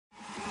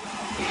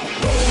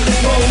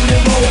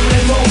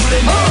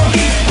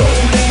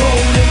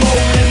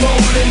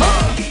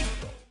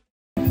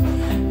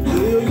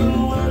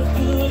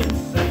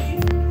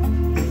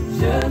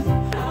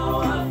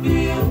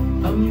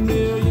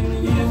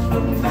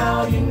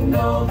now you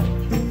know.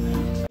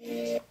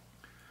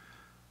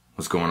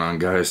 What's going on,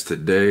 guys?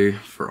 Today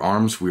for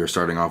arms we are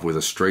starting off with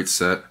a straight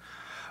set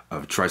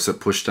of tricep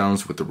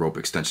pushdowns with the rope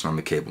extension on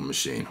the cable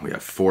machine. We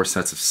have 4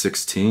 sets of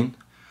 16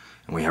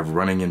 and we have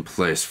running in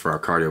place for our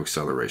cardio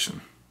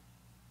acceleration.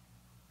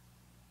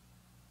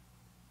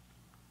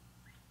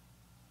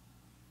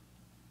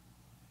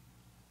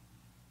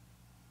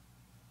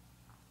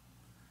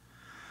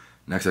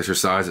 Next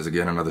exercise is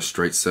again another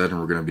straight set, and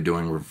we're going to be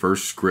doing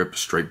reverse grip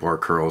straight bar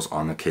curls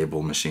on the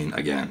cable machine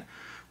again.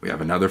 We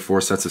have another 4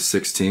 sets of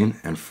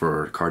 16, and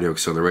for cardio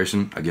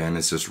acceleration, again,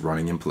 it's just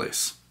running in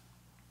place.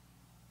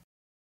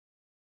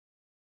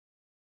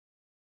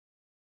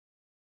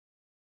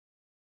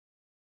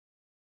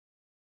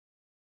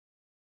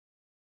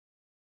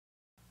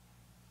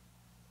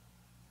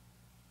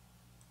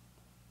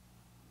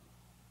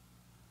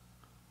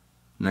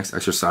 Next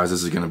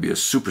exercises is going to be a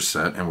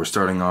superset, and we're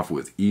starting off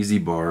with easy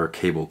bar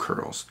cable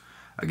curls.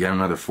 Again,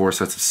 another 4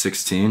 sets of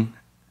 16.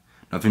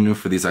 Nothing new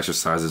for these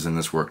exercises in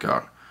this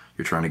workout.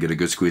 You're trying to get a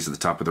good squeeze at the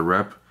top of the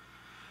rep,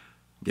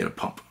 get a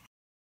pump.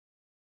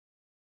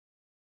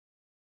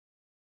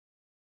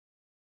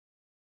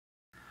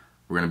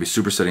 We're going to be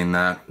supersetting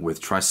that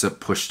with tricep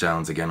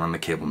pushdowns again on the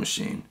cable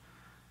machine.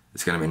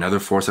 It's going to be another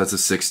 4 sets of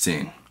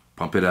 16.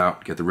 Pump it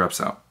out, get the reps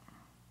out.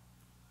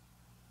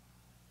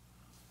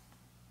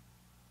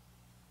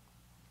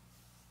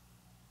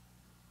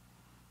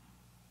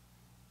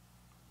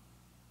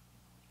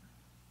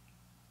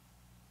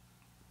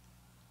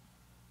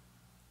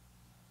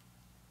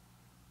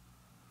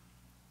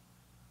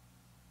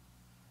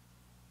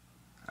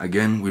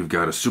 Again, we've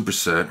got a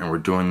superset, and we're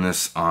doing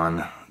this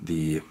on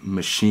the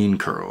machine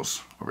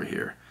curls over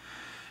here.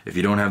 If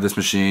you don't have this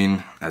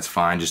machine, that's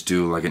fine. Just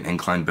do like an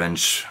incline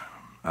bench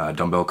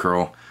dumbbell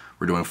curl.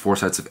 We're doing 4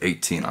 sets of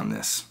 18 on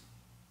this.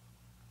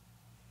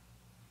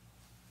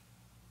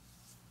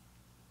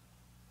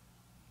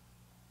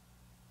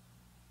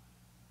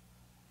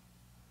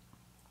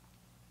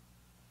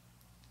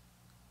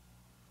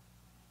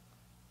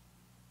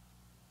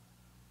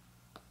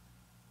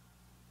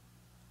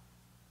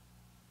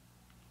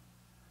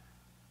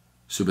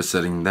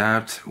 Supersetting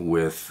that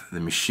with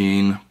the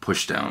machine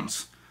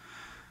pushdowns.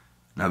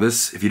 Now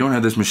this, if you don't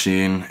have this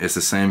machine, it's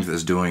the same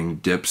as doing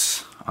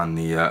dips on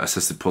the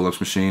assisted pull-ups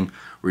machine.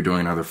 We're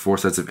doing another 4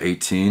 sets of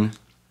 18.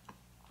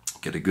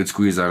 Get a good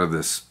squeeze out of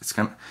this. It's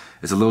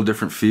a little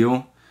different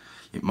feel.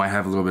 You might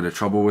have a little bit of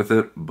trouble with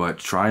it, but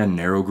try a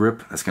narrow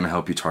grip. That's going to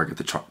help you target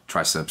the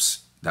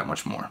triceps that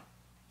much more.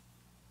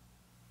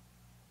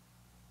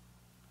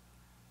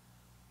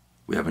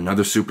 We have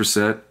another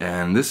superset,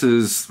 and this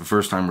is the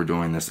first time we're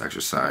doing this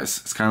exercise.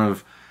 It's kind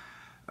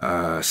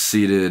of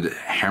seated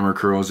hammer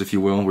curls, if you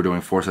will. We're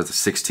doing 4 sets of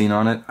 16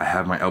 on it. I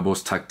have my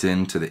elbows tucked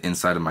into the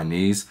inside of my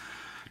knees,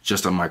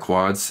 just on my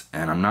quads,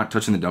 and I'm not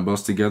touching the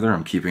dumbbells together.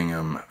 I'm keeping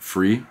them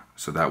free,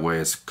 so that way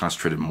it's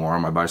concentrated more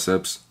on my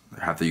biceps.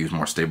 I have to use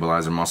more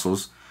stabilizer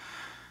muscles.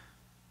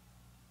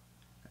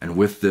 And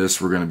with this,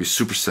 we're going to be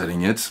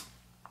supersetting it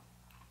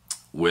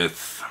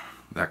with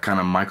that kind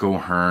of Michael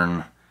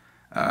Hearn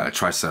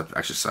tricep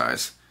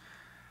exercise.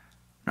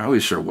 Not really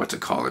sure what to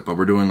call it, but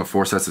we're doing the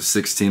 4 sets of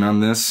 16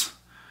 on this.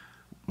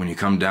 When you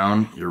come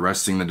down, you're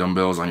resting the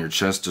dumbbells on your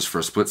chest just for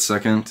a split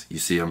second. You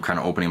see I'm kind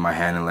of opening my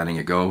hand and letting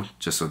it go,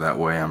 just so that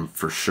way I'm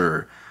for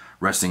sure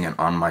resting it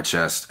on my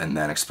chest and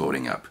then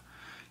exploding up.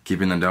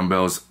 Keeping the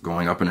dumbbells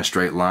going up in a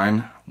straight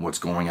line. What's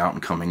going out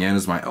and coming in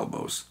is my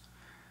elbows.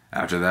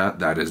 After that,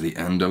 that is the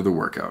end of the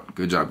workout.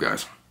 Good job,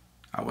 guys.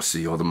 I will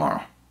see you all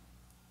tomorrow.